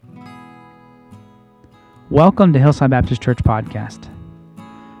Welcome to Hillside Baptist Church Podcast.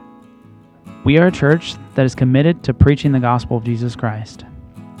 We are a church that is committed to preaching the gospel of Jesus Christ.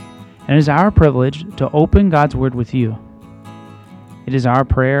 And it is our privilege to open God's Word with you. It is our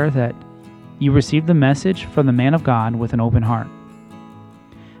prayer that you receive the message from the man of God with an open heart.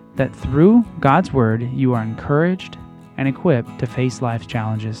 That through God's Word, you are encouraged and equipped to face life's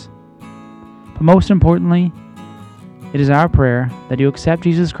challenges. But most importantly, it is our prayer that you accept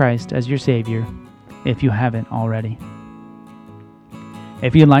Jesus Christ as your Savior if you haven't already.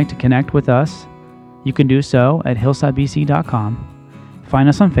 If you'd like to connect with us, you can do so at hillsidebc.com, find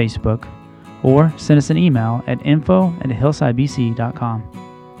us on Facebook, or send us an email at info@hillsidebc.com.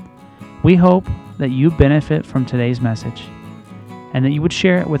 We hope that you benefit from today's message and that you would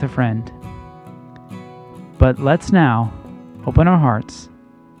share it with a friend. But let's now open our hearts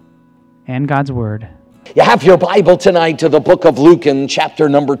and God's Word. You have your Bible tonight to the book of Luke in chapter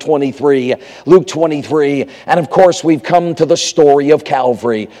number 23, Luke 23. And of course, we've come to the story of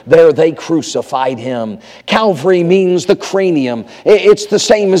Calvary. There they crucified him. Calvary means the cranium. It's the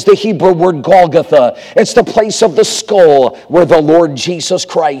same as the Hebrew word Golgotha. It's the place of the skull where the Lord Jesus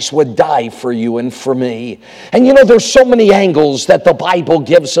Christ would die for you and for me. And you know, there's so many angles that the Bible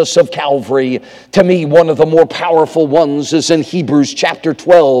gives us of Calvary. To me, one of the more powerful ones is in Hebrews chapter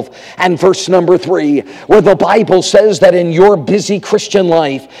 12 and verse number 3. Where the Bible says that in your busy Christian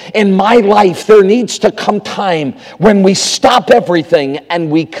life, in my life, there needs to come time when we stop everything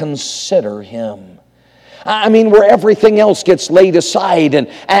and we consider him. I mean, where everything else gets laid aside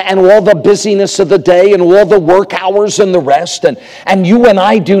and all the busyness of the day and all the work hours and the rest, and you and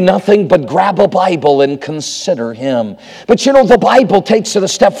I do nothing but grab a Bible and consider him. But you know, the Bible takes it a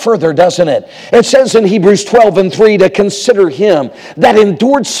step further, doesn't it? It says in Hebrews 12 and 3 to consider him that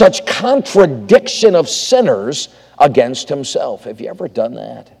endured such contradiction of sinners against himself. Have you ever done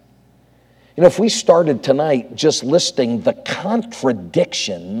that? You know, if we started tonight just listing the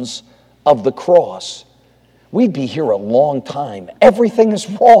contradictions of the cross, we'd be here a long time. Everything is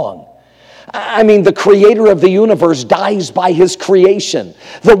wrong. I mean, the creator of the universe dies by his creation.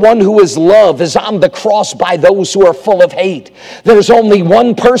 The one who is love is on the cross by those who are full of hate. There's only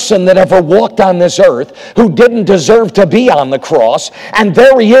one person that ever walked on this earth who didn't deserve to be on the cross, and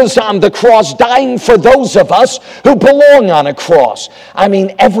there he is on the cross dying for those of us who belong on a cross. I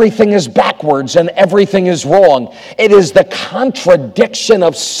mean, everything is backwards and everything is wrong. It is the contradiction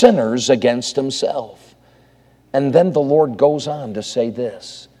of sinners against himself. And then the Lord goes on to say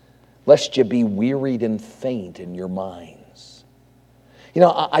this, lest you be wearied and faint in your minds. You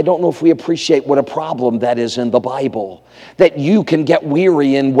know, I don't know if we appreciate what a problem that is in the Bible, that you can get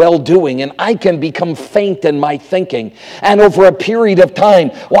weary in well-doing and I can become faint in my thinking. And over a period of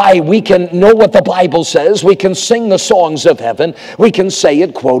time, we can know what the Bible says, we can sing the songs of heaven, we can say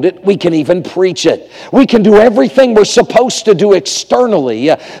it, quote it, we can even preach it. We can do everything we're supposed to do externally,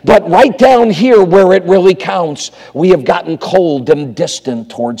 but right down here where it really counts, we have gotten cold and distant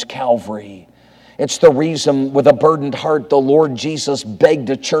towards Calvary. It's the reason with a burdened heart the Lord Jesus begged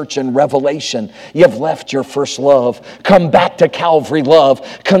the church in Revelation, you've left your first love. Come back to Calvary love.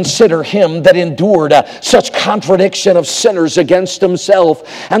 Consider him that endured such contradiction of sinners against himself.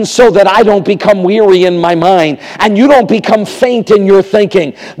 And so that I don't become weary in my mind and you don't become faint in your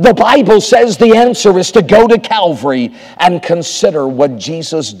thinking. The Bible says the answer is to go to Calvary and consider what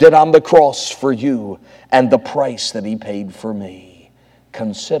Jesus did on the cross for you and the price that he paid for me.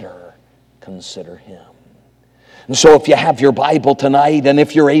 Consider him. And so if you have your Bible tonight, and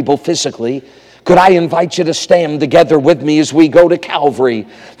if you're able physically, could I invite you to stand together with me as we go to Calvary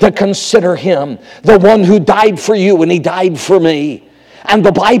to consider him, the one who died for you and he died for me. And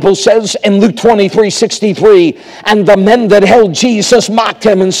the Bible says in Luke 23:63, and the men that held Jesus mocked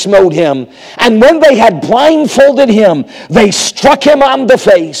him and smote him. And when they had blindfolded him, they struck him on the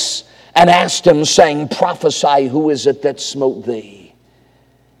face and asked him, saying, prophesy, who is it that smote thee?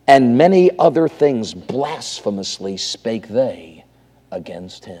 And many other things blasphemously spake they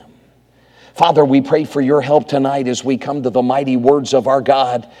against him. Father, we pray for your help tonight as we come to the mighty words of our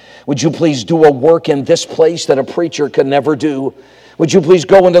God. Would you please do a work in this place that a preacher could never do? Would you please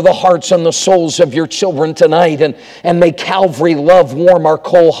go into the hearts and the souls of your children tonight and may Calvary love warm our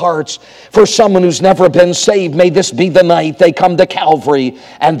cold hearts. For someone who's never been saved, may this be the night they come to Calvary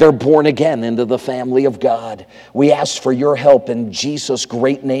and they're born again into the family of God. We ask for your help in Jesus'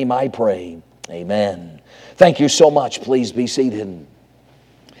 great name I pray. Amen. Thank you so much. Please be seated.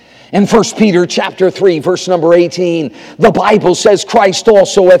 In 1 Peter chapter 3, verse number 18, the Bible says Christ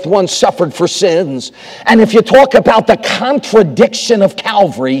also hath once suffered for sins. And if you talk about the contradiction of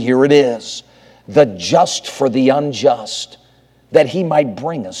Calvary, here it is. The just for the unjust, that he might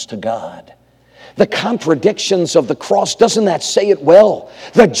bring us to God. The contradictions of the cross, doesn't that say it well?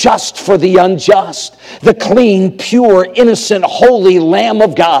 The just for the unjust. The clean, pure, innocent, holy Lamb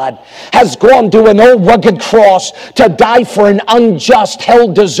of God has gone to an old rugged cross to die for an unjust,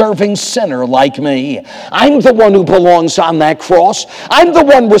 hell-deserving sinner like me. I'm the one who belongs on that cross. I'm the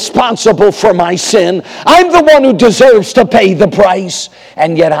one responsible for my sin. I'm the one who deserves to pay the price.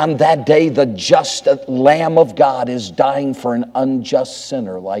 And yet on that day, the just Lamb of God is dying for an unjust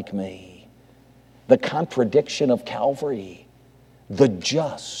sinner like me. The contradiction of Calvary, the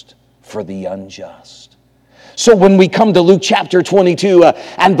just for the unjust. So when we come to Luke chapter 22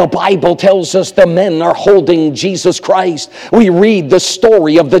 and the Bible tells us the men are holding Jesus Christ, we read the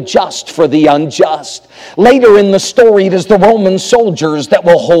story of the just for the unjust. Later in the story, it is the Roman soldiers that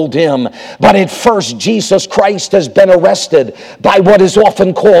will hold him. But at first, Jesus Christ has been arrested by what is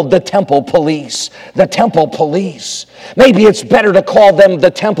often called the temple police. The temple police. Maybe it's better to call them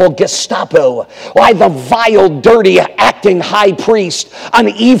the temple Gestapo. Why, the vile, dirty, acting high priest, an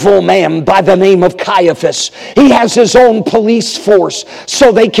evil man by the name of Caiaphas. He has his own police force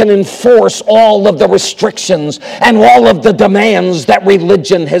so they can enforce all of the restrictions and all of the demands that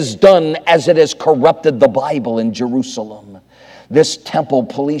religion has done as it has corrupted the Bible in Jerusalem. This temple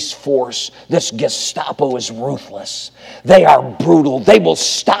police force, this Gestapo, is ruthless. They are brutal. They will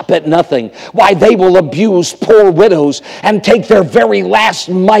stop at nothing. Why, they will abuse poor widows and take their very last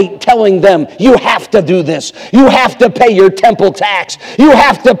mite, telling them, you have to do this. You have to pay your temple tax. You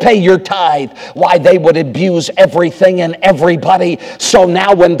have to pay your tithe. Why, they would abuse everything and everybody. So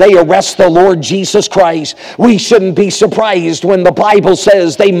now when they arrest the Lord Jesus Christ, we shouldn't be surprised when the Bible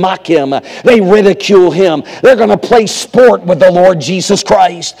says they mock him. They ridicule him. They're going to play sport with the Lord Jesus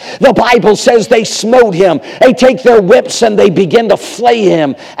Christ. The Bible says they smote him. They take their whips and they begin to flay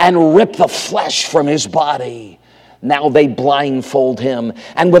him and rip the flesh from his body. Now they blindfold him,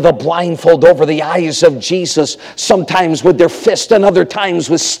 and with a blindfold over the eyes of Jesus, sometimes with their fist and other times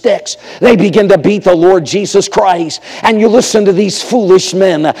with sticks, they begin to beat the Lord Jesus Christ. And you listen to these foolish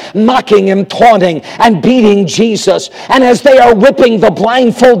men mocking and taunting and beating Jesus. And as they are whipping the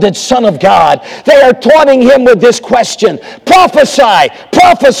blindfolded Son of God, they are taunting him with this question: prophesy,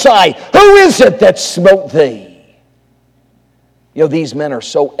 prophesy, who is it that smote thee? You know, these men are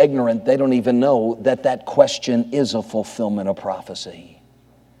so ignorant, they don't even know that that question is a fulfillment of prophecy.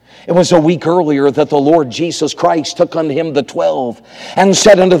 It was a week earlier that the Lord Jesus Christ took unto him the 12 and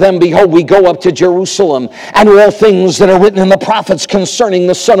said unto them, behold, we go up to Jerusalem, and all things that are written in the prophets concerning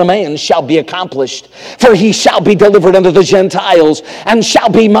the Son of Man shall be accomplished. For he shall be delivered unto the Gentiles, and shall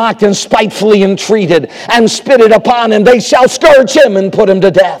be mocked and spitefully entreated, and spitted upon, and they shall scourge him and put him to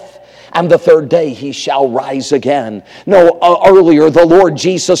death. And the third day he shall rise again. No, earlier the Lord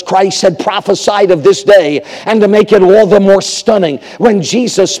Jesus Christ had prophesied of this day, and to make it all the more stunning, when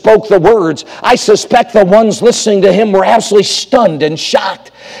Jesus spoke the words, I suspect the ones listening to him were absolutely stunned and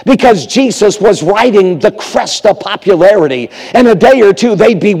shocked, because Jesus was riding the crest of popularity. In a day or two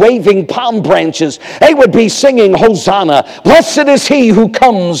they'd be waving palm branches. They would be singing Hosanna. Blessed is he who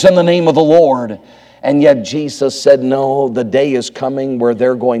comes in the name of the Lord. And yet Jesus said, no, the day is coming where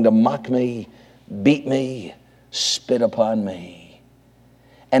they're going to mock me, beat me, spit upon me.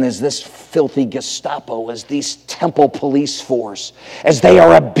 And as this filthy Gestapo, as these temple police force, as they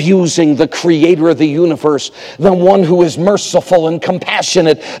are abusing the creator of the universe, the one who is merciful and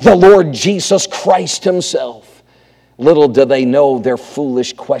compassionate, the Lord Jesus Christ himself, little do they know their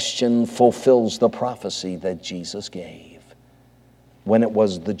foolish question fulfills the prophecy that Jesus gave when it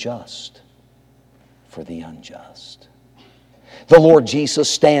was the just for the unjust. The Lord Jesus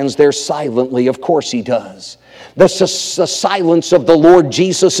stands there silently. Of course he does. The silence of the Lord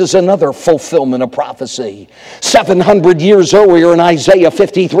Jesus is another fulfillment of prophecy. 700 years earlier in Isaiah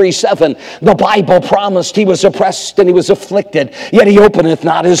 53:7, the Bible promised he was oppressed and he was afflicted, yet he openeth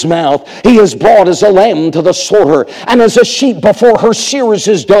not his mouth. He is brought as a lamb to the slaughter, and as a sheep before her shearers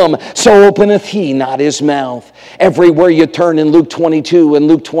is dumb, so openeth he not his mouth. Everywhere you turn in Luke 22 and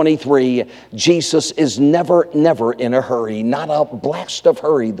Luke 23, Jesus is never in a hurry. Not a blast of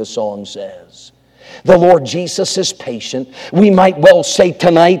hurry, the song says. The Lord Jesus is patient. We might well say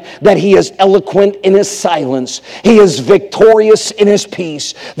tonight that he is eloquent in his silence. He is victorious in his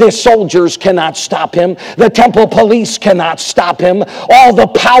peace. The soldiers cannot stop him. The temple police cannot stop him. All the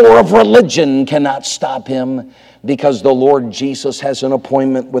power of religion cannot stop him, because the Lord Jesus has an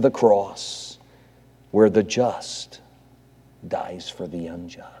appointment with a cross where the just dies for the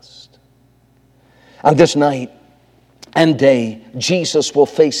unjust. On this night and day, Jesus will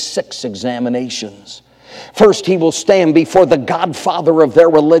face 6 examinations. First, he will stand before the godfather of their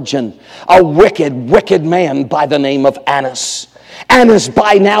religion, a wicked man by the name of Annas. Annas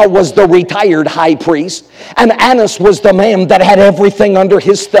by now was the retired high priest, and Annas was the man that had everything under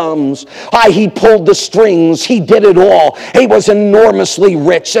his thumbs. He pulled the strings, he did it all. He was enormously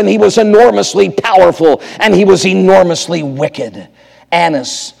rich, and he was enormously powerful, and he was enormously wicked.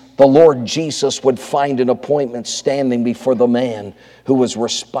 Annas, the Lord Jesus would find an appointment standing before the man who was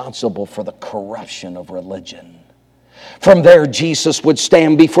responsible for the corruption of religion. From there, Jesus would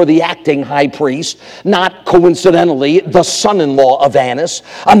stand before the acting high priest, not coincidentally the son-in-law of Annas,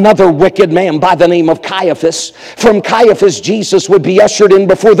 another wicked man by the name of Caiaphas. From Caiaphas, Jesus would be ushered in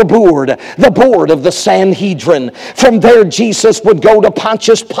before the board of the Sanhedrin. From there, Jesus would go to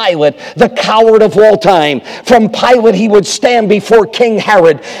Pontius Pilate, the coward of all time. From Pilate, he would stand before King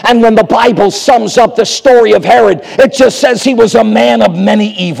Herod. And when the Bible sums up the story of Herod, it just says he was a man of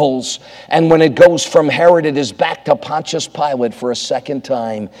many evils. And when it goes from Herod, it is back to Pontius Pilate for a second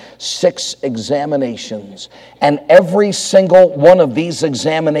time. 6 examinations. And every single one of these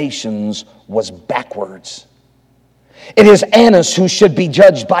examinations was backwards. It is Annas who should be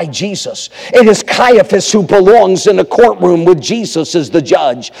judged by Jesus. It is Caiaphas who belongs in a courtroom with Jesus as the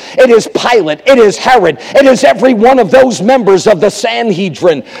judge. It is Pilate. It is Herod. It is every one of those members of the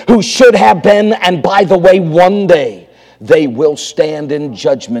Sanhedrin who should have been, and by the way, one day, they will stand in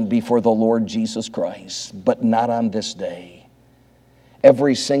judgment before the Lord Jesus Christ, but not on this day.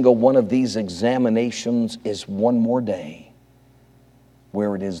 Every single one of these examinations is one more day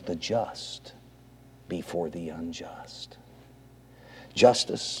where it is the just before the unjust.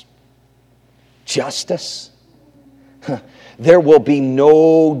 Justice. There will be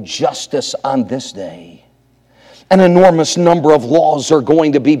no justice on this day. An enormous number of laws are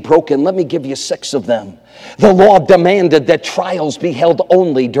going to be broken. Let me give you 6 of them. The law demanded that trials be held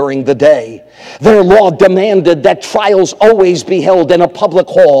only during the day. Their law demanded that trials always be held in a public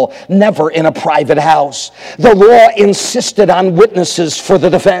hall, never in a private house. The law insisted on witnesses for the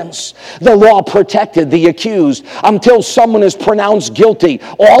defense. The law protected the accused until someone is pronounced guilty.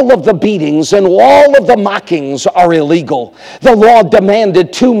 All of the beatings and all of the mockings are illegal. The law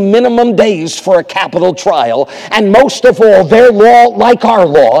demanded 2 minimum days for a capital trial. And most of all, their law, like our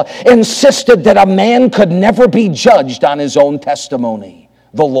law, insisted that a man could never be judged on his own testimony.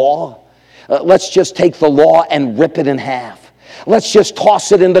 The law, let's just take the law and rip it in half. Let's just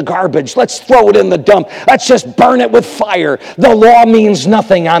toss it in the garbage. Let's throw it in the dump. Let's just burn it with fire. The law means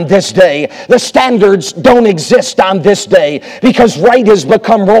nothing on this day. The standards don't exist on this day because right has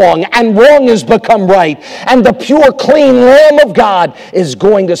become wrong and wrong has become right. And the pure, clean Lamb of God is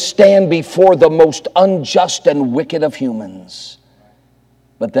going to stand before the most unjust and wicked of humans.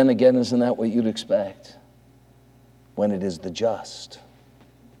 But then again, isn't that what you'd expect? When it is the just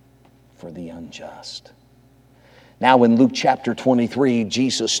for the unjust. Now in Luke chapter 23,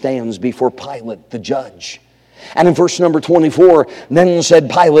 Jesus stands before Pilate, the judge. And in verse number 24, then said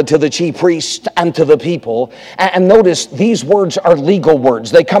Pilate to the chief priests and to the people, and notice these words are legal words.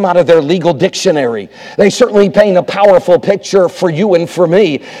 They come out of their legal dictionary. They certainly paint a powerful picture for you and for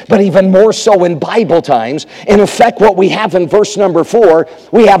me, but even more so in Bible times. In effect, what we have in verse number 4,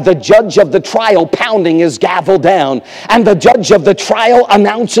 we have the judge of the trial pounding his gavel down, and the judge of the trial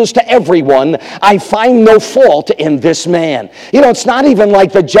announces to everyone, I find no fault in this man. You know, it's not even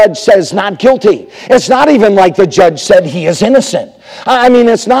like the judge says not guilty. It's not even like the judge said he is innocent. I mean,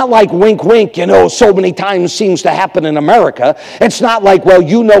 it's not like wink, wink, so many times seems to happen in America. It's not like, well,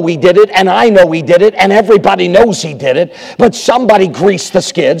 you know he did it, and I know he did it, and everybody knows he did it, but somebody greased the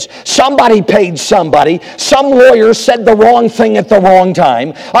skids, somebody paid somebody, some lawyer said the wrong thing at the wrong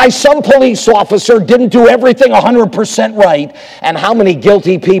time, some police officer didn't do everything 100% right, and how many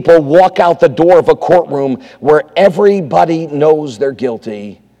guilty people walk out the door of a courtroom where everybody knows they're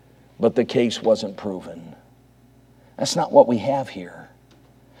guilty, but the case wasn't proven? That's not what we have here.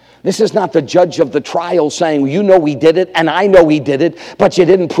 This is not the judge of the trial saying, you know he did it, and I know he did it, but you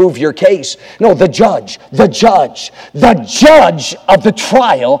didn't prove your case. No, the judge of the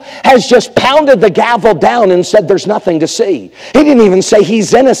trial has just pounded the gavel down and said there's nothing to see. He didn't even say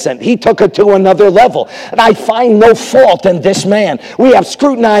he's innocent. He took it to another level. And I find no fault in this man. We have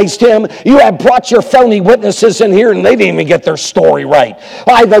scrutinized him. You have brought your phony witnesses in here, and they didn't even get their story right.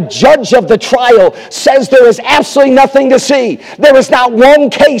 The judge of the trial says there is absolutely nothing to see. There is not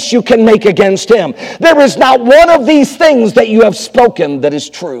one case you can make against him. There is not one of these things that you have spoken that is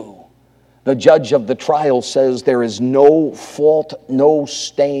true. The judge of the trial says there is no fault, no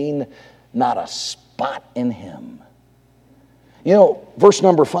stain, not a spot in him. Verse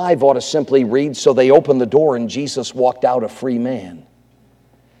number 5 ought to simply read, so they opened the door and Jesus walked out a free man.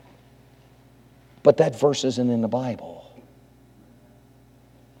 But that verse isn't in the Bible.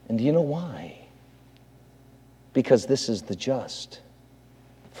 And do you know why? because this is the just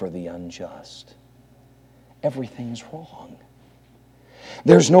for the unjust. Everything's wrong.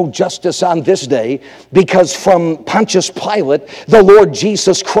 There's no justice on this day because from Pontius Pilate, the Lord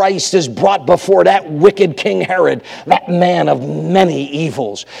Jesus Christ is brought before that wicked King Herod, that man of many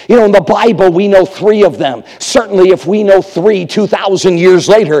evils. You know, in the Bible, we know 3 of them. Certainly, if we know 3 2,000 years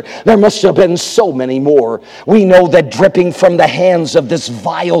later, there must have been so many more. We know that dripping from the hands of this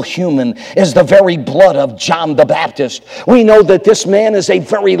vile human is the very blood of John the Baptist. We know that this man is a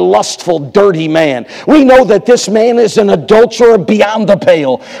very lustful, dirty man. We know that this man is an adulterer beyond the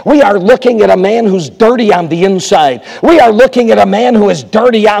pale. We are looking at a man who's dirty on the inside. We are looking at a man who is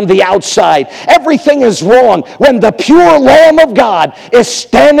dirty on the outside. Everything is wrong when the pure Lamb of God is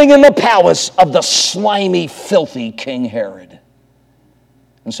standing in the palace of the slimy, filthy King Herod.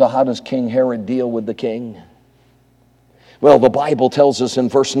 And so how does King Herod deal with the king? Well, the Bible tells us in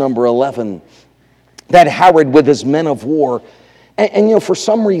verse number 11 that Herod with his men of war, and you know, for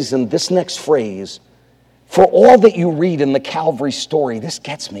some reason, this next phrase, for all that you read in the Calvary story, this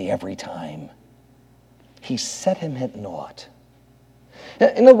gets me every time. He set him at naught.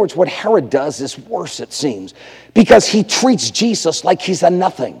 In other words, what Herod does is worse, it seems, because he treats Jesus like he's a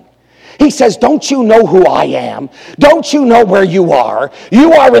nothing. He says, don't you know who I am? Don't you know where you are?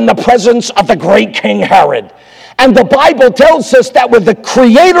 You are in the presence of the great King Herod. And the Bible tells us that with the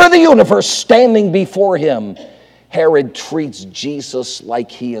creator of the universe standing before him, Herod treats Jesus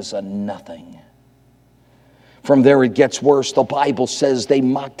like he is a nothing. From there it gets worse. The Bible says they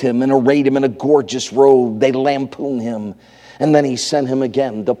mocked him and arrayed him in a gorgeous robe. They lampooned him. And then he sent him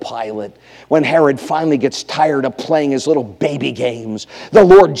again to Pilate. When Herod finally gets tired of playing his little baby games, the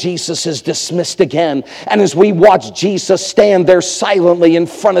Lord Jesus is dismissed again. And as we watch Jesus stand there silently in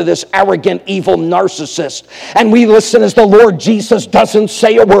front of this arrogant, evil narcissist, and we listen as the Lord Jesus doesn't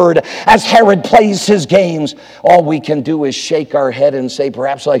say a word, as Herod plays his games, all we can do is shake our head and say,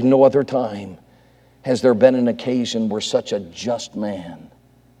 perhaps like no other time has there been an occasion where such a just man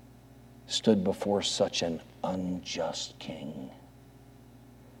stood before such an unjust king.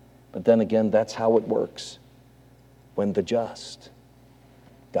 But then again, that's how it works when the just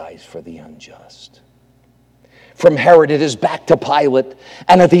dies for the unjust. From Herod, it is back to Pilate.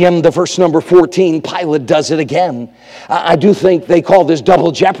 And at the end of verse number 14, Pilate does it again. I do think they call this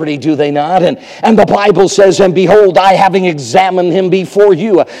double jeopardy, do they not? And the Bible says, and behold, I having examined him before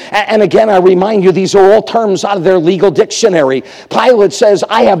you. And again, I remind you, these are all terms out of their legal dictionary. Pilate says,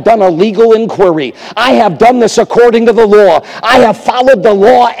 I have done a legal inquiry. I have done this according to the law. I have followed the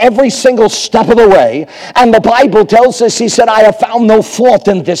law every single step of the way. And the Bible tells us, he said, I have found no fault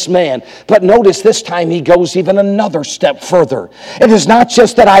in this man. But notice this time he goes even another step further. It is not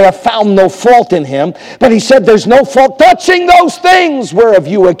just that I have found no fault in him, but he said there's no fault touching those things whereof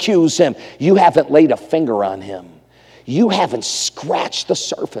you accuse him. You haven't laid a finger on him. You haven't scratched the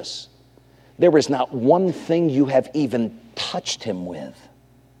surface. There is not one thing you have even touched him with.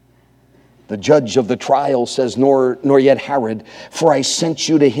 The judge of the trial says, nor yet Herod, for I sent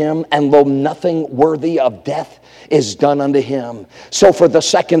you to him, and lo, nothing worthy of death is done unto him. So for the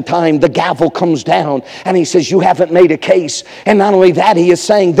second time, the gavel comes down, and he says, you haven't made a case. And not only that, he is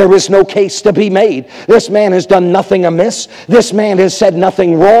saying there is no case to be made. This man has done nothing amiss. This man has said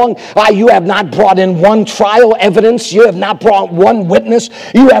nothing wrong. You have not brought in one trial evidence. You have not brought one witness.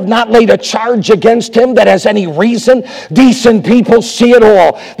 You have not laid a charge against him that has any reason. Decent people see it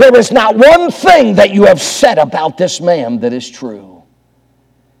all. There is not one thing that you have said about this man that is true.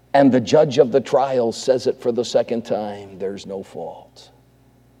 And the judge of the trial says it for the second time. There's no fault.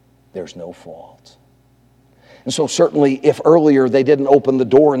 There's no fault. And so certainly if earlier they didn't open the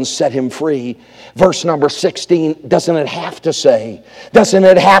door and set him free, verse number 16, doesn't it have to say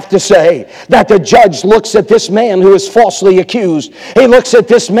that the judge looks at this man who is falsely accused, he looks at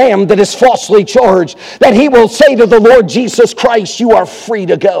this man that is falsely charged, that he will say to the Lord Jesus Christ, you are free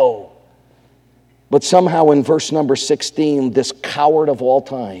to go. But somehow in verse number 16, this coward of all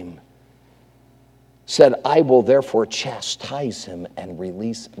time said, I will therefore chastise him and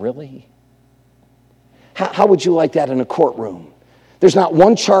release. Really? How would you like that in a courtroom? There's not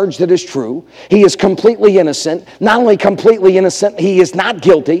one charge that is true. He is completely innocent. Not only completely innocent, he is not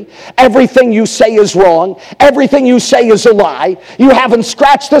guilty. Everything you say is wrong. Everything you say is a lie. You haven't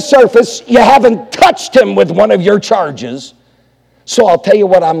scratched the surface. You haven't touched him with one of your charges. So I'll tell you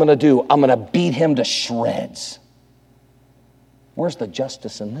what I'm going to do. I'm going to beat him to shreds. Where's the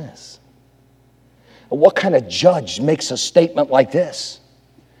justice in this? What kind of judge makes a statement like this?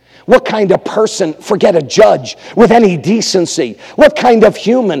 What kind of person, forget a judge, with any decency, what kind of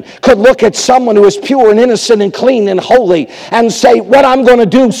human could look at someone who is pure and innocent and clean and holy and say, what I'm going to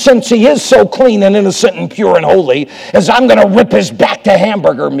do since he is so clean and innocent and pure and holy is I'm going to rip his back to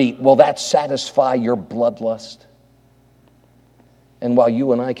hamburger meat? Will that satisfy your bloodlust? And while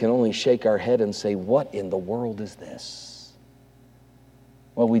you and I can only shake our head and say, what in the world is this?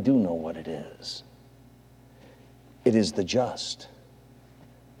 Well, we do know what it is. It is the just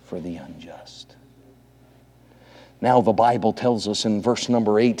for the unjust. Now the Bible tells us in verse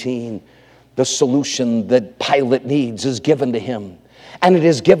number 18, the solution that Pilate needs is given to him. And it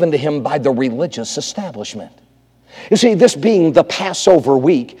is given to him by the religious establishment. You see, this being the Passover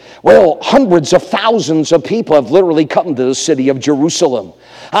week, well, hundreds of thousands of people have literally come to the city of Jerusalem.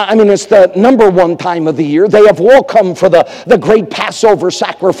 I mean, it's the number one time of the year. They have all come for the great Passover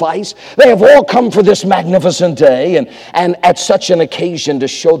sacrifice. They have all come for this magnificent day. And at such an occasion, to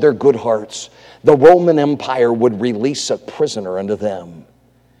show their good hearts, the Roman Empire would release a prisoner unto them.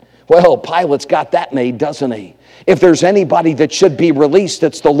 Well, Pilate's got that made, doesn't he? If there's anybody that should be released,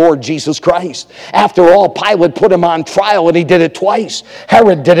 it's the Lord Jesus Christ. After all, Pilate put him on trial, and he did it twice.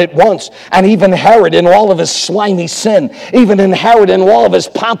 Herod did it once. And even Herod, in all of his slimy sin, even in Herod, in all of his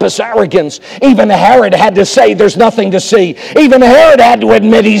pompous arrogance, even Herod had to say there's nothing to see. Even Herod had to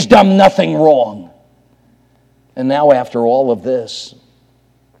admit he's done nothing wrong. And now, after all of this,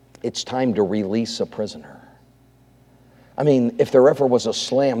 it's time to release a prisoner. I mean, if there ever was a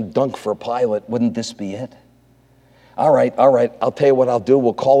slam dunk for Pilate, wouldn't this be it? All right, I'll tell you what I'll do.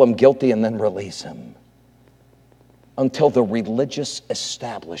 We'll call him guilty and then release him. Until the religious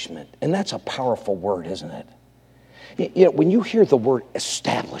establishment, and that's a powerful word, isn't it? You know, when you hear the word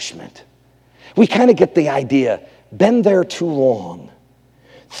establishment, we kind of get the idea, been there too long,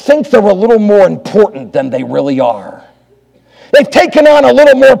 think they're a little more important than they really are. They've taken on a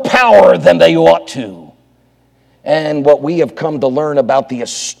little more power than they ought to. And what we have come to learn about the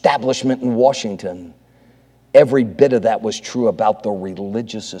establishment in Washington, every bit of that was true about the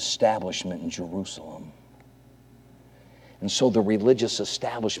religious establishment in Jerusalem. And so the religious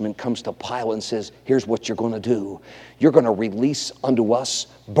establishment comes to Pilate and says, here's what you're going to do. You're going to release unto us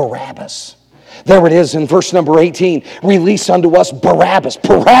Barabbas. There it is in verse number 18. Release unto us Barabbas.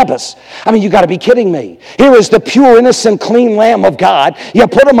 Barabbas. I mean, you got to be kidding me. Here is the pure, innocent, clean Lamb of God. You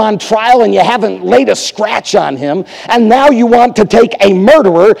put him on trial and you haven't laid a scratch on him. And now you want to take a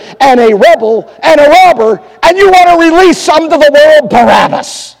murderer and a rebel and a robber and you want to release unto the world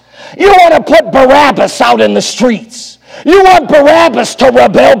Barabbas. You want to put Barabbas out in the streets. You want Barabbas to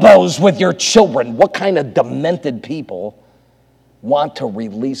rub elbows with your children. What kind of demented people want to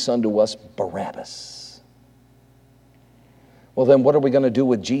release unto us Barabbas? Well, then what are we going to do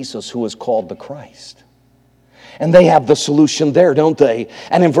with Jesus, who is called the Christ? And they have the solution there, don't they?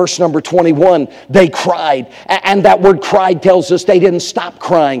 And in verse number 21, they cried. And that word cried tells us they didn't stop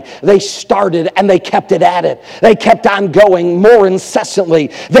crying. They started and they kept it at it. They kept on going more incessantly.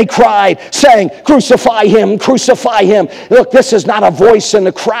 They cried, saying, crucify him, crucify him. Look, this is not a voice in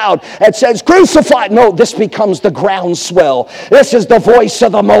the crowd that says, crucify. No, this becomes the groundswell. This is the voice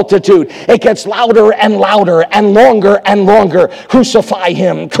of the multitude. It gets louder and louder and longer and longer. Crucify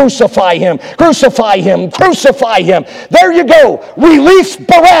him, crucify him, crucify him, crucify him. There you go. Release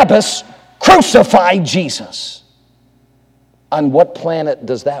Barabbas, crucify Jesus. On what planet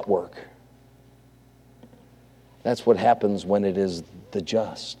does that work? That's what happens when it is the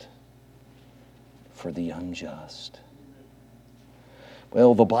just for the unjust.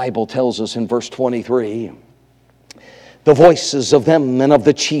 Well, the Bible tells us in verse 23, the voices of them and of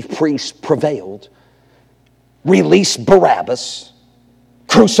the chief priests prevailed. Release Barabbas,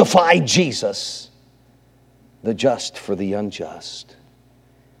 crucify Jesus, the just for the unjust.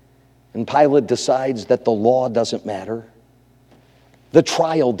 And Pilate decides that the law doesn't matter. The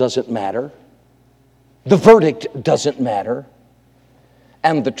trial doesn't matter. The verdict doesn't matter.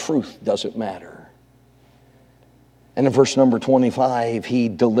 And the truth doesn't matter. And in verse number 25, he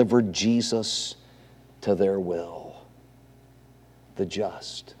delivered Jesus to their will. The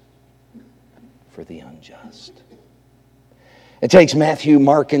just for the unjust. It takes Matthew,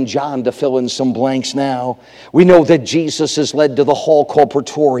 Mark, and John to fill in some blanks now. We know that Jesus is led to the hall called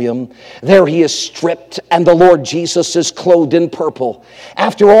Praetorium. There he is stripped, and the Lord Jesus is clothed in purple.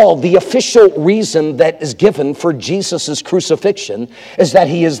 After all, the official reason that is given for Jesus' crucifixion is that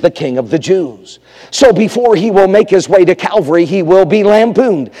he is the King of the Jews. So before he will make his way to Calvary, he will be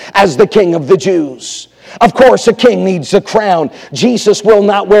lampooned as the King of the Jews. Of course, a king needs a crown. Jesus will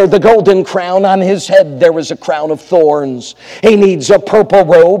not wear the golden crown. On his head there is a crown of thorns. He needs a purple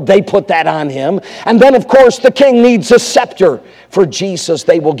robe. They put that on him. And then, of course, the king needs a scepter. For Jesus,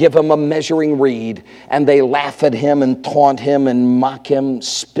 they will give him a measuring reed. And they laugh at him and taunt him and mock him,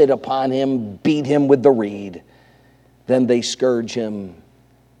 spit upon him, beat him with the reed. Then they scourge him.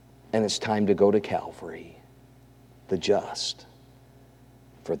 And it's time to go to Calvary. The just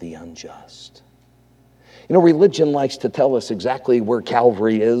for the unjust. You know, religion likes to tell us exactly where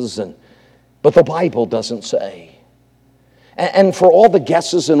Calvary is, but the Bible doesn't say. And for all the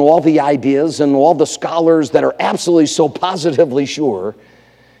guesses and all the ideas and all the scholars that are absolutely so positively sure,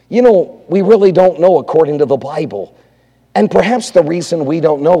 you know, we really don't know according to the Bible. And perhaps the reason we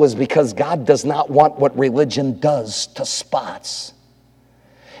don't know is because God does not want what religion does to spots.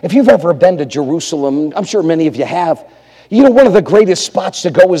 If you've ever been to Jerusalem, I'm sure many of you have, you know, one of the greatest spots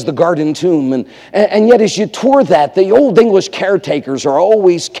to go is the Garden Tomb. And yet as you tour that, the old English caretakers are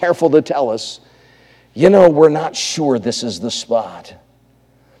always careful to tell us, you know, we're not sure this is the spot.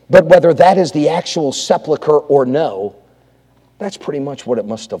 But whether that is the actual sepulcher or no, that's pretty much what it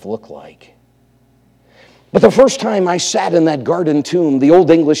must have looked like. But the first time I sat in that Garden Tomb, the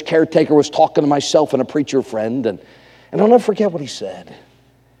old English caretaker was talking to myself and a preacher friend, and I'll never forget what he said.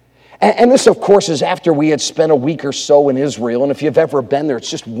 And this, of course, is after we had spent a week or so in Israel. And if you've ever been there,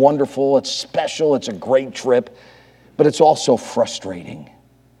 it's just wonderful. It's special. It's a great trip. But it's also frustrating.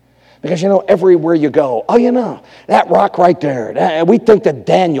 Because, you know, everywhere you go, oh, you know, that rock right there, we think that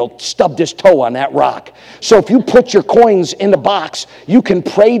Daniel stubbed his toe on that rock. So if you put your coins in the box, you can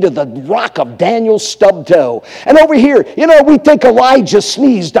pray to the rock of Daniel's stubbed toe. And over here, you know, we think Elijah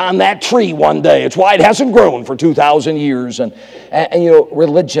sneezed on that tree one day. It's why it hasn't grown for 2,000 years. And you know,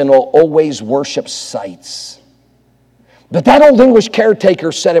 religion will always worship sites. But that old English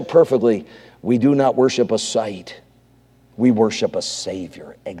caretaker said it perfectly. We do not worship a site. We worship a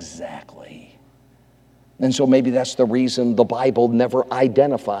Savior. Exactly. And so maybe that's the reason the Bible never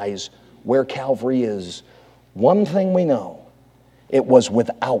identifies where Calvary is. One thing we know, it was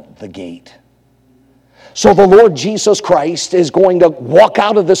without the gate. So the Lord Jesus Christ is going to walk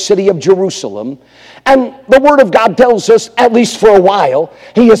out of the city of Jerusalem, and the Word of God tells us, at least for a while,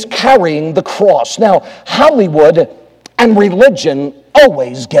 he is carrying the cross. Now, Hollywood and religion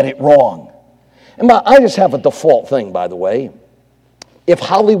always get it wrong. And I just have a default thing, by the way. If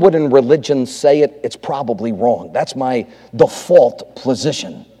Hollywood and religion say it, it's probably wrong. That's my default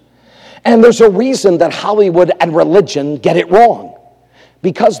position. And there's a reason that Hollywood and religion get it wrong.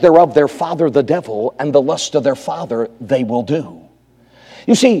 Because they're of their father the devil, and the lust of their father they will do.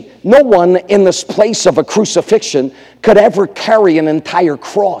 You see, no one in this place of a crucifixion could ever carry an entire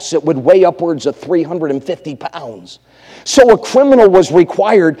cross. It would weigh upwards of 350 pounds. So a criminal was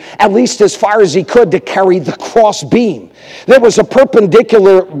required, at least as far as he could, to carry the cross beam. There was a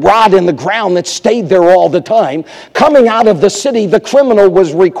perpendicular rod in the ground that stayed there all the time. Coming out of the city, the criminal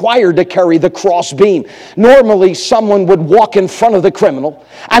was required to carry the cross beam. Normally, someone would walk in front of the criminal,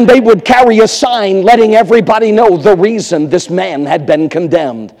 and they would carry a sign letting everybody know the reason this man had been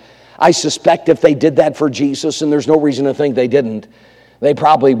condemned. I suspect if they did that for Jesus, and there's no reason to think they didn't, they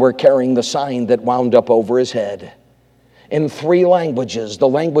probably were carrying the sign that wound up over his head. In 3 languages, the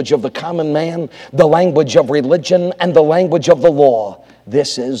language of the common man, the language of religion, and the language of the law.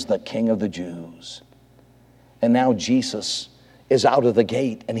 This is the King of the Jews. And now Jesus is out of the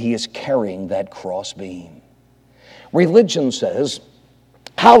gate, and he is carrying that cross beam. Religion says,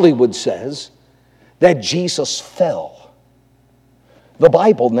 Hollywood says, that Jesus fell. The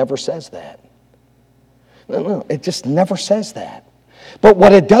Bible never says that. No, it just never says that. But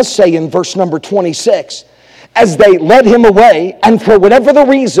what it does say in verse number 26, as they led him away, and for whatever the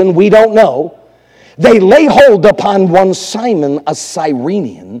reason we don't know, they lay hold upon one Simon, a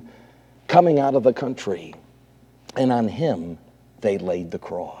Cyrenian, coming out of the country. And on him they laid the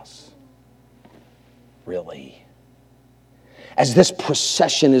cross. Really? As this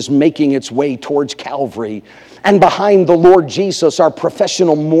procession is making its way towards Calvary, and behind the Lord Jesus are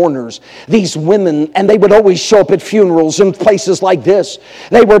professional mourners, these women, and they would always show up at funerals and places like this.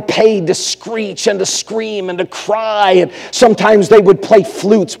 They were paid to screech and to scream and to cry, and sometimes they would play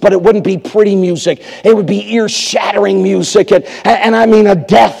flutes, but it wouldn't be pretty music. It would be ear-shattering music, and I mean a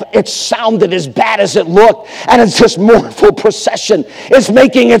death. It sounded as bad as it looked, and it's this mournful procession is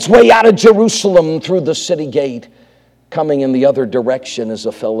making its way out of Jerusalem through the city gate. Coming in the other direction is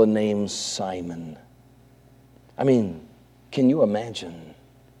a fellow named Simon. I mean, can you imagine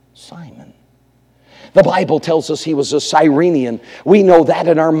Simon? The Bible tells us he was a Cyrenian. We know that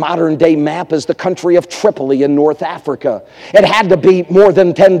in our modern day map as the country of Tripoli in North Africa. It had to be more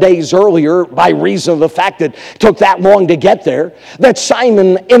than 10 days earlier, by reason of the fact that it took that long to get there, that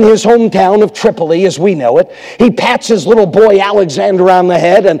Simon, in his hometown of Tripoli, as we know it, he pats his little boy Alexander on the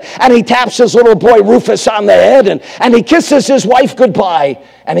head, and he taps his little boy Rufus on the head, and he kisses his wife goodbye,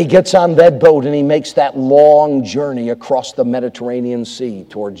 and he gets on that boat and he makes that long journey across the Mediterranean Sea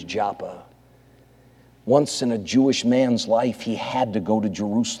towards Joppa. Once in a Jewish man's life, he had to go to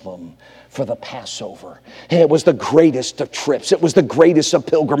Jerusalem for the Passover. It was the greatest of trips. It was the greatest of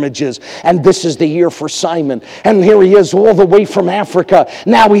pilgrimages. And this is the year for Simon. And here he is all the way from Africa.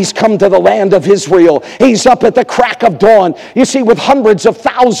 Now he's come to the land of Israel. He's up at the crack of dawn. You see, with hundreds of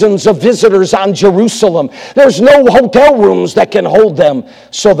thousands of visitors on Jerusalem, there's no hotel rooms that can hold them.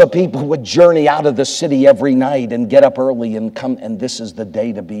 So the people would journey out of the city every night and get up early and come. And this is the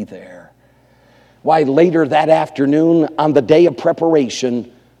day to be there. Why, later that afternoon, on the day of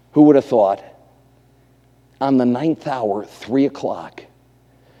preparation, who would have thought? On the 9th hour, 3 o'clock,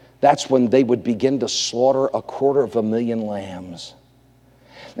 that's when they would begin to slaughter 250,000 lambs.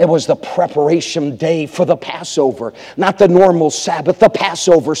 It was the preparation day for the Passover, not the normal Sabbath, the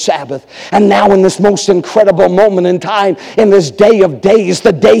Passover Sabbath. And now in this most incredible moment in time, in this day of days,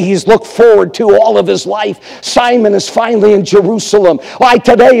 the day he's looked forward to all of his life, Simon is finally in Jerusalem. Why,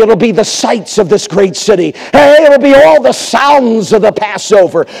 today it'll be the sights of this great city. Hey, it'll be all the sounds of the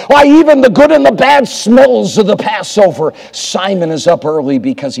Passover. Why, even the good and the bad smells of the Passover. Simon is up early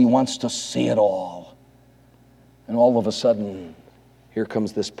because he wants to see it all. And all of a sudden, here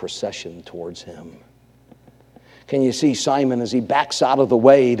comes this procession towards him. Can you see Simon as he backs out of the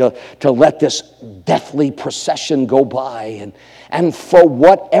way to let this deathly procession go by? And for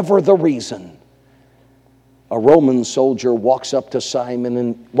whatever the reason, a Roman soldier walks up to Simon,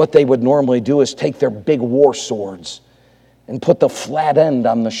 and what they would normally do is take their big war swords and put the flat end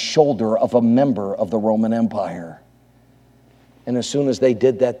on the shoulder of a member of the Roman Empire. And as soon as they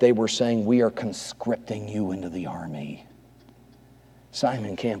did that, they were saying, "We are conscripting you into the army."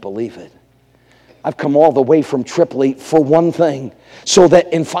 Simon can't believe it. I've come all the way from Tripoli for one thing, so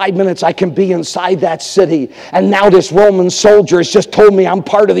that in 5 minutes I can be inside that city. And now this Roman soldier has just told me I'm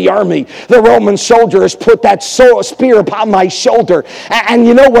part of the army. The Roman soldier has put that spear upon my shoulder. And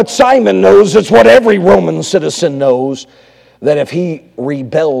you know what Simon knows? It's what every Roman citizen knows, that if he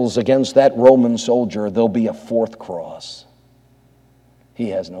rebels against that Roman soldier, there'll be a 4th cross.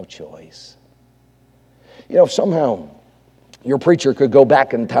 He has no choice. You know, somehow your preacher could go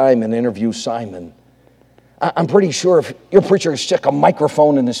back in time and interview Simon. I'm pretty sure if your preacher stuck a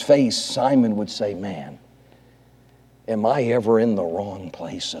microphone in his face, Simon would say, "Man, am I ever in the wrong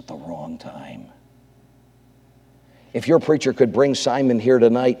place at the wrong time?" If your preacher could bring Simon here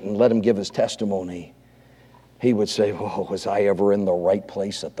tonight and let him give his testimony, he would say, "Oh, was I ever in the right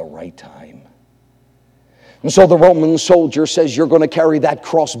place at the right time?" And so the Roman soldier says, "You're going to carry that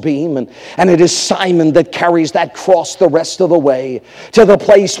cross beam." And it is Simon that carries that cross the rest of the way to the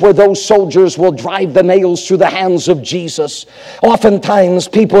place where those soldiers will drive the nails through the hands of Jesus. Oftentimes,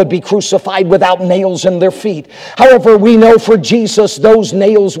 people would be crucified without nails in their feet. However, we know for Jesus, those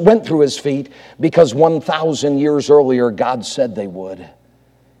nails went through his feet because 1,000 years earlier, God said they would.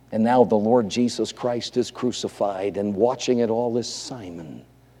 And now the Lord Jesus Christ is crucified, and watching it all is Simon.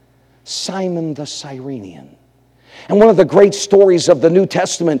 Simon the Cyrenian. And one of the great stories of the New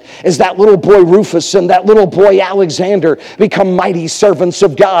Testament is that little boy Rufus and that little boy Alexander become mighty servants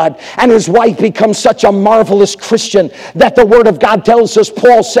of God. And his wife becomes such a marvelous Christian that the Word of God tells us,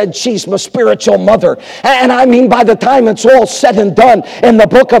 Paul said, she's my spiritual mother. And I mean, by the time it's all said and done in the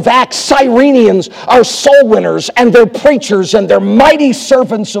book of Acts, Cyrenians are soul winners, and they're preachers, and they're mighty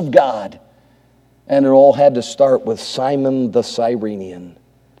servants of God. And it all had to start with Simon the Cyrenian,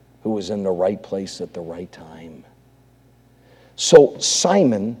 who was in the right place at the right time. So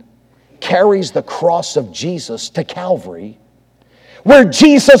Simon carries the cross of Jesus to Calvary, where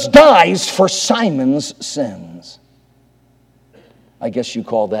Jesus dies for Simon's sins. I guess you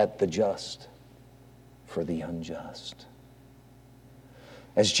call that the just for the unjust.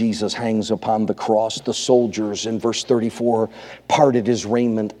 As Jesus hangs upon the cross, the soldiers in verse 34 parted his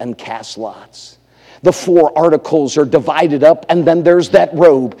raiment and cast lots. The 4 articles are divided up, and then there's that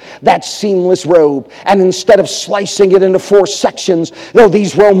robe, that seamless robe. And instead of slicing it into 4 sections,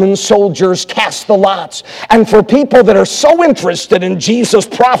 these Roman soldiers cast the lots. And for people that are so interested in Jesus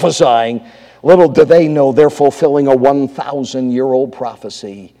prophesying, little do they know they're fulfilling a 1,000-year-old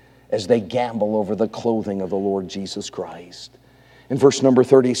prophecy as they gamble over the clothing of the Lord Jesus Christ. In verse number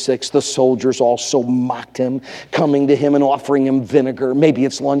 36, the soldiers also mocked him, coming to him and offering him vinegar. Maybe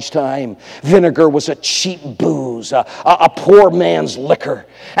it's lunchtime. Vinegar was a cheap booze, a poor man's liquor.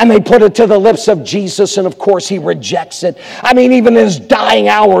 And they put it to the lips of Jesus, and of course he rejects it. I mean, even in his dying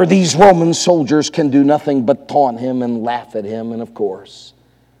hour, these Roman soldiers can do nothing but taunt him and laugh at him. And of course,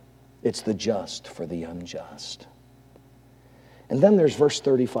 it's the just for the unjust. And then there's verse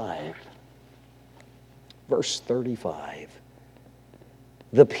 35. Verse 35.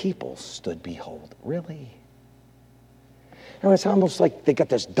 The people stood behold. Really? Now it's almost like they got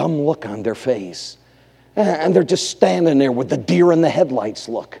this dumb look on their face. And they're just standing there with the deer in the headlights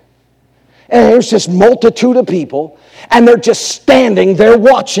look. And there's this multitude of people, and they're just standing there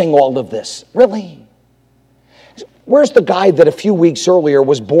watching all of this. Really? Where's the guy that a few weeks earlier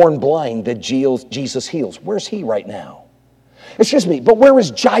was born blind that Jesus heals? Where's he right now? Excuse me, but where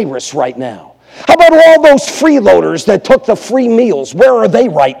is Jairus right now? How about all those freeloaders that took the free meals? Where are they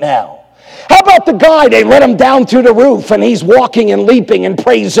right now? How about the guy, they let him down through the roof and he's walking and leaping and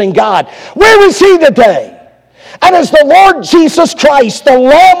praising God? Where is he today? And as the Lord Jesus Christ, the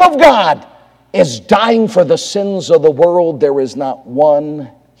Lamb of God, is dying for the sins of the world, there is not one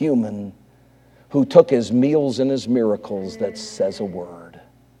human who took his meals and his miracles that says a word.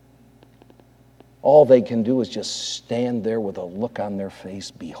 All they can do is just stand there with a look on their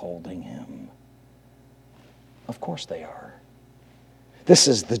face beholding him. Of course they are. This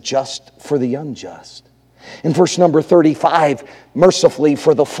is the just for the unjust. In verse number 35, mercifully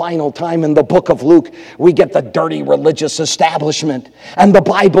for the final time in the book of Luke, we get the dirty religious establishment. And the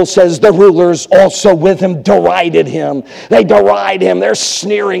Bible says the rulers also with him derided him. They deride him. They're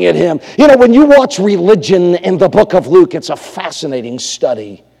sneering at him. You know, when you watch religion in the book of Luke, it's a fascinating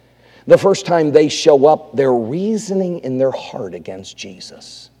study. The first time they show up, they're reasoning in their heart against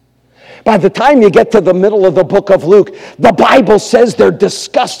Jesus. By the time you get to the middle of the book of Luke, the Bible says their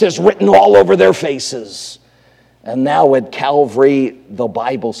disgust is written all over their faces. And now at Calvary, the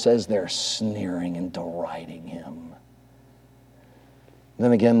Bible says they're sneering and deriding him.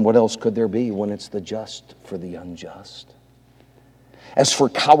 Then again, what else could there be when it's the just for the unjust? As for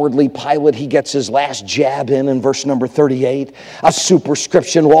cowardly Pilate, he gets his last jab in verse number 38. A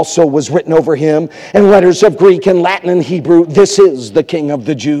superscription also was written over him in letters of Greek and Latin and Hebrew. This is the King of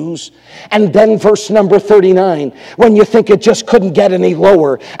the Jews. And then verse number 39, when you think it just couldn't get any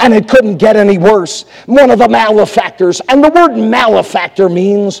lower and it couldn't get any worse, one of the malefactors, and the word malefactor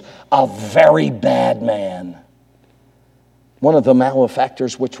means a very bad man. One of the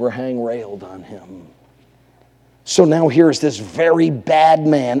malefactors which were hang railed on him. So now here's this very bad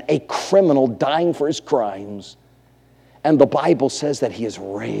man, a criminal dying for his crimes. And the Bible says that he is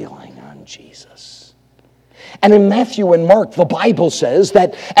railing on Jesus. And in Matthew and Mark, the Bible says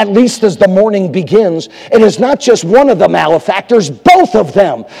that at least as the morning begins, it is not just one of the malefactors, both of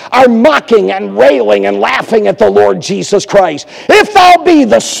them are mocking and railing and laughing at the Lord Jesus Christ. If thou be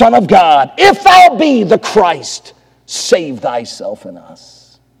the Son of God, if thou be the Christ, save thyself and us.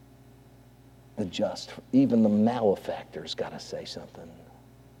 The just, even the malefactor's got to say something.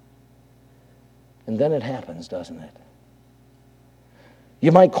 And then it happens, doesn't it?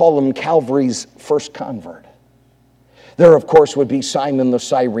 You might call him Calvary's first convert. There, of course, would be Simon the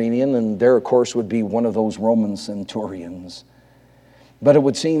Cyrenian, and there, of course, would be one of those Roman centurions. But it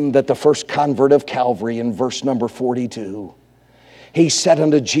would seem that the first convert of Calvary in verse number 42, he said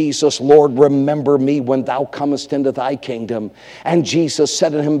unto Jesus, Lord, remember me when thou comest into thy kingdom. And Jesus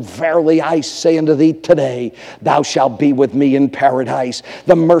said unto him, verily I say unto thee, today thou shalt be with me in paradise.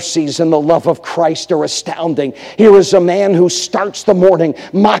 The mercies and the love of Christ are astounding. Here is a man who starts the morning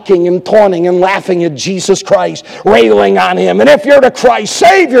mocking and taunting and laughing at Jesus Christ, railing on him. And if you're the Christ,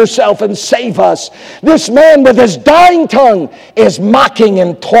 save yourself and save us. This man with his dying tongue is mocking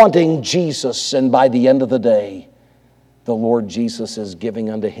and taunting Jesus. And by the end of the day, the Lord Jesus is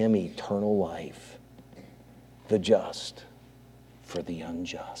giving unto him eternal life, the just for the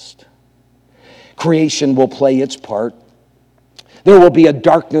unjust. Creation will play its part. There will be a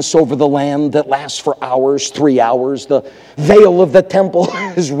darkness over the land that lasts for hours, 3 hours. The veil of the temple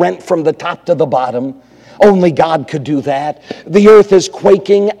is rent from the top to the bottom. Only God could do that. The earth is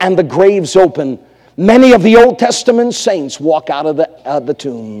quaking and the graves open. Many of the Old Testament saints walk out of the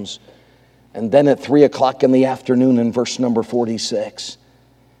tombs. And then at 3 o'clock in the afternoon in verse number 46,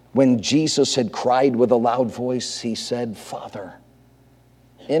 when Jesus had cried with a loud voice, he said, Father,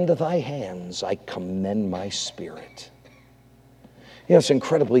 into thy hands I commend my spirit. It's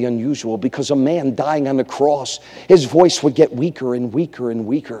incredibly unusual because a man dying on the cross, his voice would get weaker and weaker and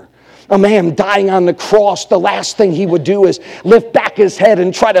weaker. A man dying on the cross, the last thing he would do is lift back his head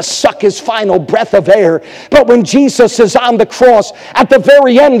and try to suck his final breath of air. But when Jesus is on the cross, at the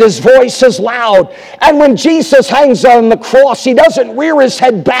very end, his voice is loud. And when Jesus hangs on the cross, he doesn't rear his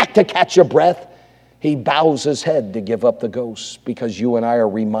head back to catch a breath. He bows his head to give up the ghost, because you and I are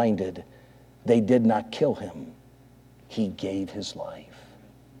reminded they did not kill him. He gave his life.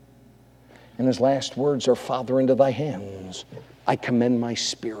 And his last words are, Father, into thy hands I commend my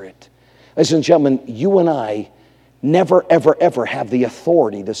spirit. Ladies and gentlemen, you and I never, ever, ever have the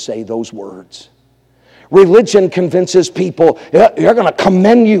authority to say those words. Religion convinces people, you're going to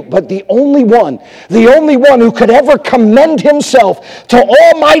commend you. But the only one who could ever commend himself to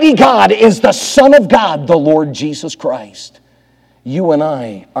Almighty God is the Son of God, the Lord Jesus Christ. You and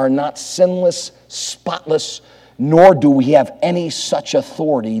I are not sinless, spotless, nor do we have any such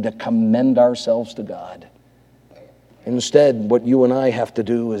authority to commend ourselves to God. Instead, what you and I have to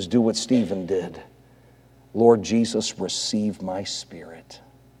do is do what Stephen did. Lord Jesus, receive my spirit.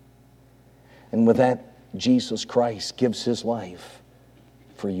 And with that, Jesus Christ gives his life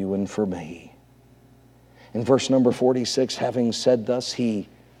for you and for me. In verse number 46, having said thus, he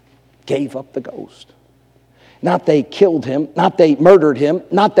gave up the ghost. Not they killed him, not they murdered him,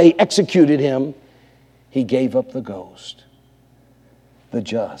 not they executed him. He gave up the ghost, the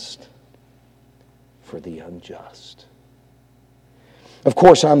just for the unjust. Of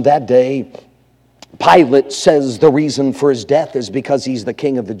course, on that day, Pilate says the reason for his death is because he's the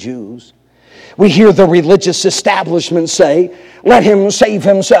king of the Jews. We hear the religious establishment say, let him save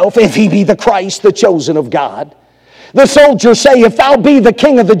himself if he be the Christ, the chosen of God. The soldiers say, if thou be the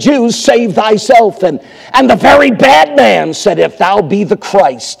king of the Jews, save thyself. And the very bad man said, if thou be the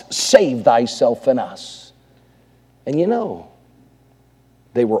Christ, save thyself and us. And you know,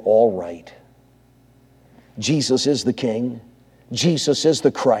 they were all right. Jesus is the king. Jesus is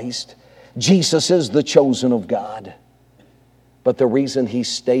the Christ. Jesus is the chosen of God. But the reason he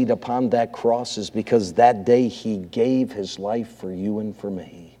stayed upon that cross is because that day he gave his life for you and for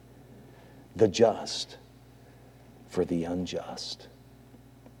me. The just for the unjust.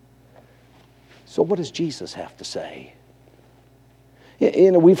 So what does Jesus have to say?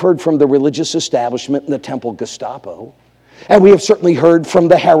 You know, we've heard from the religious establishment and the temple Gestapo. And we have certainly heard from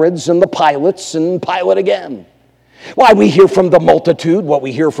the Herods and the Pilates and Pilate again. Why, we hear from the multitude. What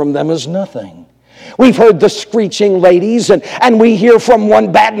we hear from them is nothing. We've heard the screeching ladies, and we hear from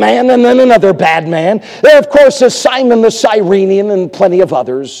one bad man and then another bad man. There, of course, is Simon the Cyrenian and plenty of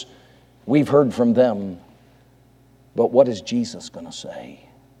others. We've heard from them. But what is Jesus going to say?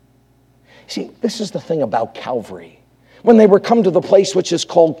 See, this is the thing about Calvary. When they were come to the place which is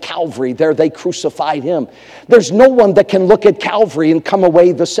called Calvary, there they crucified him. There's no one that can look at Calvary and come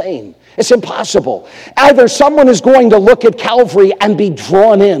away the same. It's impossible. Either someone is going to look at Calvary and be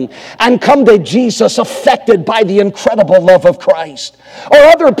drawn in and come to Jesus affected by the incredible love of Christ. Or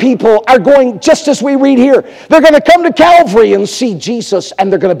other people are going, just as we read here, they're going to come to Calvary and see Jesus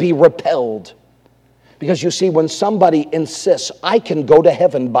and they're going to be repelled. Because you see, when somebody insists, I can go to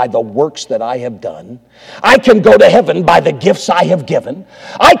heaven by the works that I have done. I can go to heaven by the gifts I have given.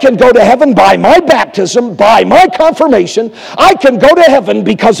 I can go to heaven by my baptism, by my confirmation. I can go to heaven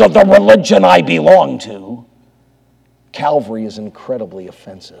because of the religion I belong to. Calvary is incredibly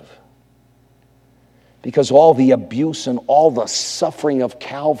offensive. Because all the abuse and all the suffering of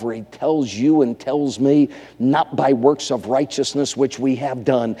Calvary tells you and tells me, not by works of righteousness which we have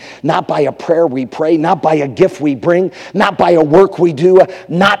done, not by a prayer we pray, not by a gift we bring, not by a work we do,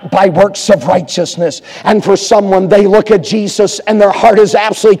 not by works of righteousness. And for someone, they look at Jesus and their heart is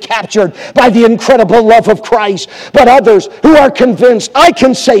absolutely captured by the incredible love of Christ. But others who are convinced, I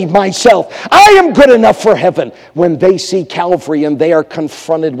can save myself, I am good enough for heaven, when they see Calvary and they are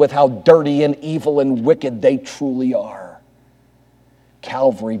confronted with how dirty and evil and wicked they truly are,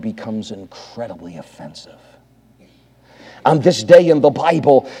 Calvary becomes incredibly offensive. On this day in the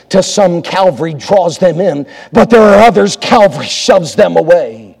Bible, to some Calvary draws them in, but there are others Calvary shoves them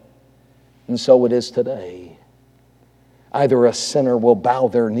away. And so it is today. Either a sinner will bow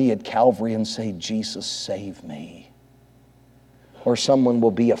their knee at Calvary and say, Jesus, save me. Or someone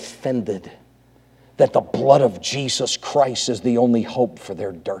will be offended that the blood of Jesus Christ is the only hope for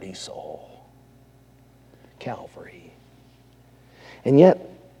their dirty soul. Calvary. And yet,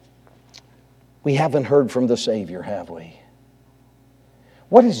 we haven't heard from the Savior, have we?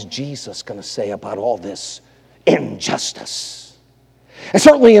 What is Jesus going to say about all this injustice? And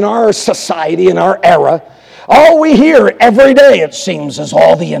certainly in our society, in our era, all we hear every day, it seems, is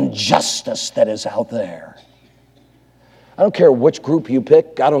all the injustice that is out there. I don't care which group you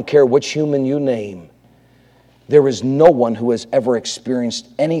pick. I don't care which human you name. There is no one who has ever experienced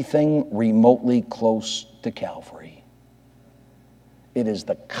anything remotely close to Calvary. It is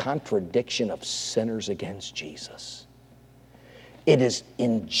the contradiction of sinners against Jesus. It is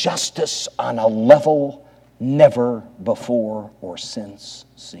injustice on a level never before or since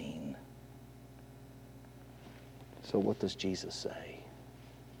seen. So what does Jesus say?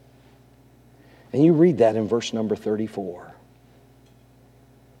 And you read that in verse number 34.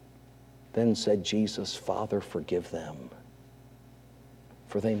 Then said Jesus, Father, forgive them,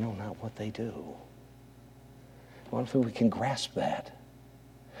 for they know not what they do. I wonder if we can grasp that.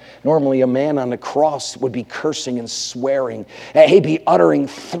 Normally, a man on the cross would be cursing and swearing. He'd be uttering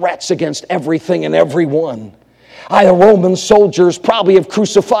threats against everything and everyone. The Roman soldiers probably have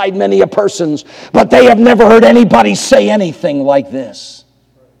crucified many a persons, but they have never heard anybody say anything like this.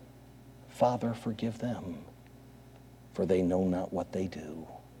 Father, forgive them, for they know not what they do.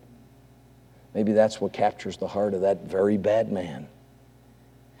 Maybe that's what captures the heart of that very bad man.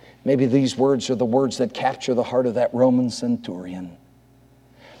 Maybe these words are the words that capture the heart of that Roman centurion.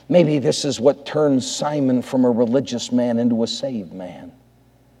 Maybe this is what turns Simon from a religious man into a saved man.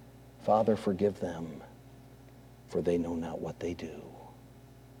 Father, forgive them, for they know not what they do.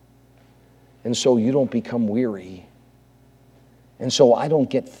 And so you don't become weary. And so I don't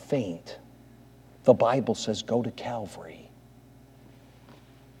get faint. The Bible says, go to Calvary.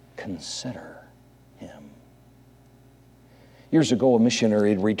 Consider him. Years ago, a missionary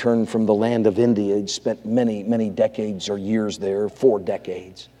had returned from the land of India. He'd spent many, many decades or years there, 4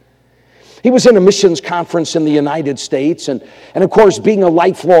 decades. He was in a missions conference in the United States, and of course, being a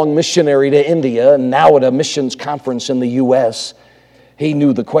lifelong missionary to India, and now at a missions conference in the U.S., he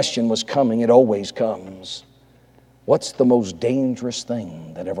knew the question was coming. It always comes. What's the most dangerous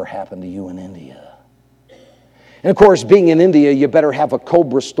thing that ever happened to you in India? And of course, being in India, you better have a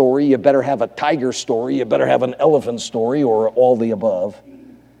cobra story, you better have a tiger story, you better have an elephant story, or all the above.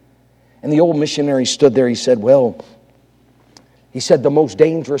 And the old missionary stood there, he said, the most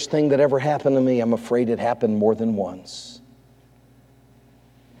dangerous thing that ever happened to me, I'm afraid it happened more than once.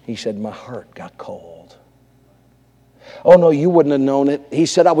 He said, my heart got cold. Oh no, you wouldn't have known it. He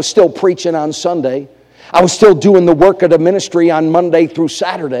said, I was still preaching on Sunday. I was still doing the work of the ministry on Monday through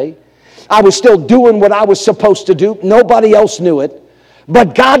Saturday. I was still doing what I was supposed to do. Nobody else knew it,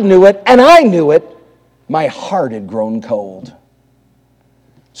 but God knew it, and I knew it. My heart had grown cold.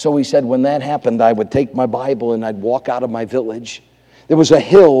 So he said, when that happened, I would take my Bible and I'd walk out of my village. There was a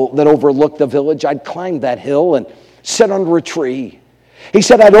hill that overlooked the village. I'd climb that hill and sit under a tree. He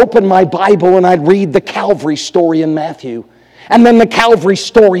said, I'd open my Bible and I'd read the Calvary story in Matthew, and then the Calvary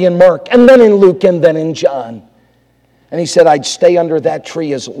story in Mark, and then in Luke, and then in John. And he said, I'd stay under that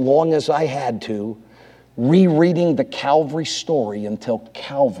tree as long as I had to, rereading the Calvary story until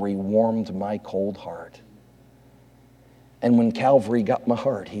Calvary warmed my cold heart. And when Calvary got my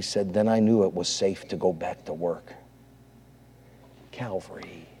heart, he said, then I knew it was safe to go back to work.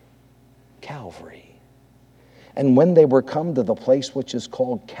 Calvary, Calvary. And when they were come to the place which is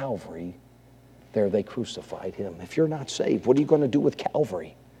called Calvary, there they crucified him. If you're not saved, what are you going to do with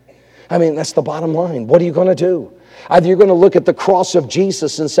Calvary? I mean, that's the bottom line. What are you going to do? Either you're going to look at the cross of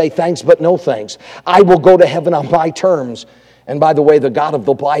Jesus and say, thanks, but no thanks. I will go to heaven on my terms. And by the way, the God of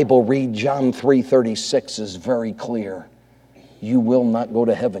the Bible, read John 3:36, is very clear. You will not go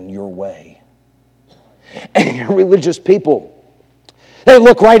to heaven your way. And religious people, they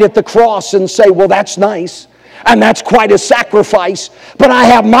look right at the cross and say, well, that's nice. And that's quite a sacrifice. But I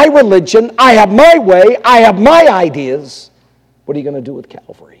have my religion. I have my way. I have my ideas. What are you going to do with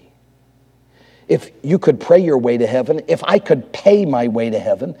Calvary? If you could pray your way to heaven, if I could pay my way to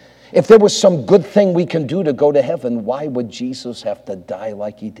heaven, if there was some good thing we can do to go to heaven, why would Jesus have to die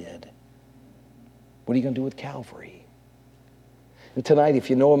like he did? What are you going to do with Calvary? And tonight, if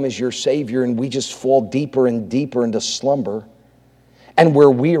you know him as your Savior and we just fall deeper and deeper into slumber, and we're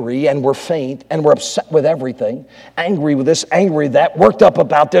weary and we're faint and we're upset with everything, angry with this, angry with that, worked up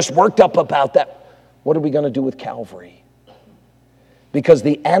about this, worked up about that, what are we going to do with Calvary? Because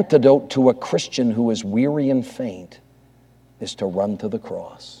the antidote to a Christian who is weary and faint is to run to the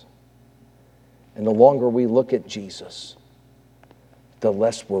cross. And the longer we look at Jesus, the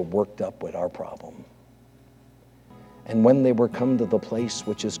less we're worked up with our problem. And when they were come to the place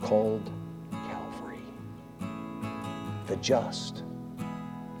which is called Calvary, the just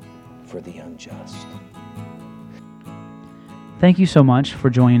for the unjust. Thank you so much for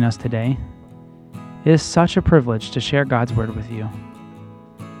joining us today. It is such a privilege to share God's Word with you.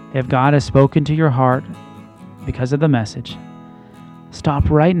 If God has spoken to your heart because of the message, stop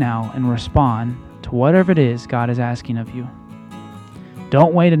right now and respond to to whatever it is God is asking of you.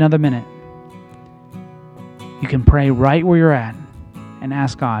 Don't wait another minute. You can pray right where you're at and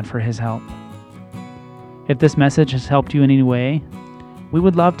ask God for His help. If this message has helped you in any way, we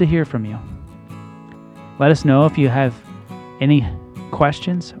would love to hear from you. Let us know if you have any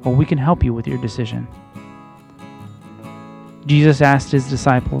questions, or we can help you with your decision. Jesus asked His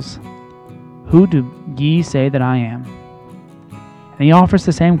disciples, "Who do ye say that I am?" And He offers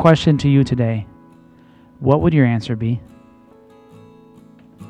the same question to you today. What would your answer be?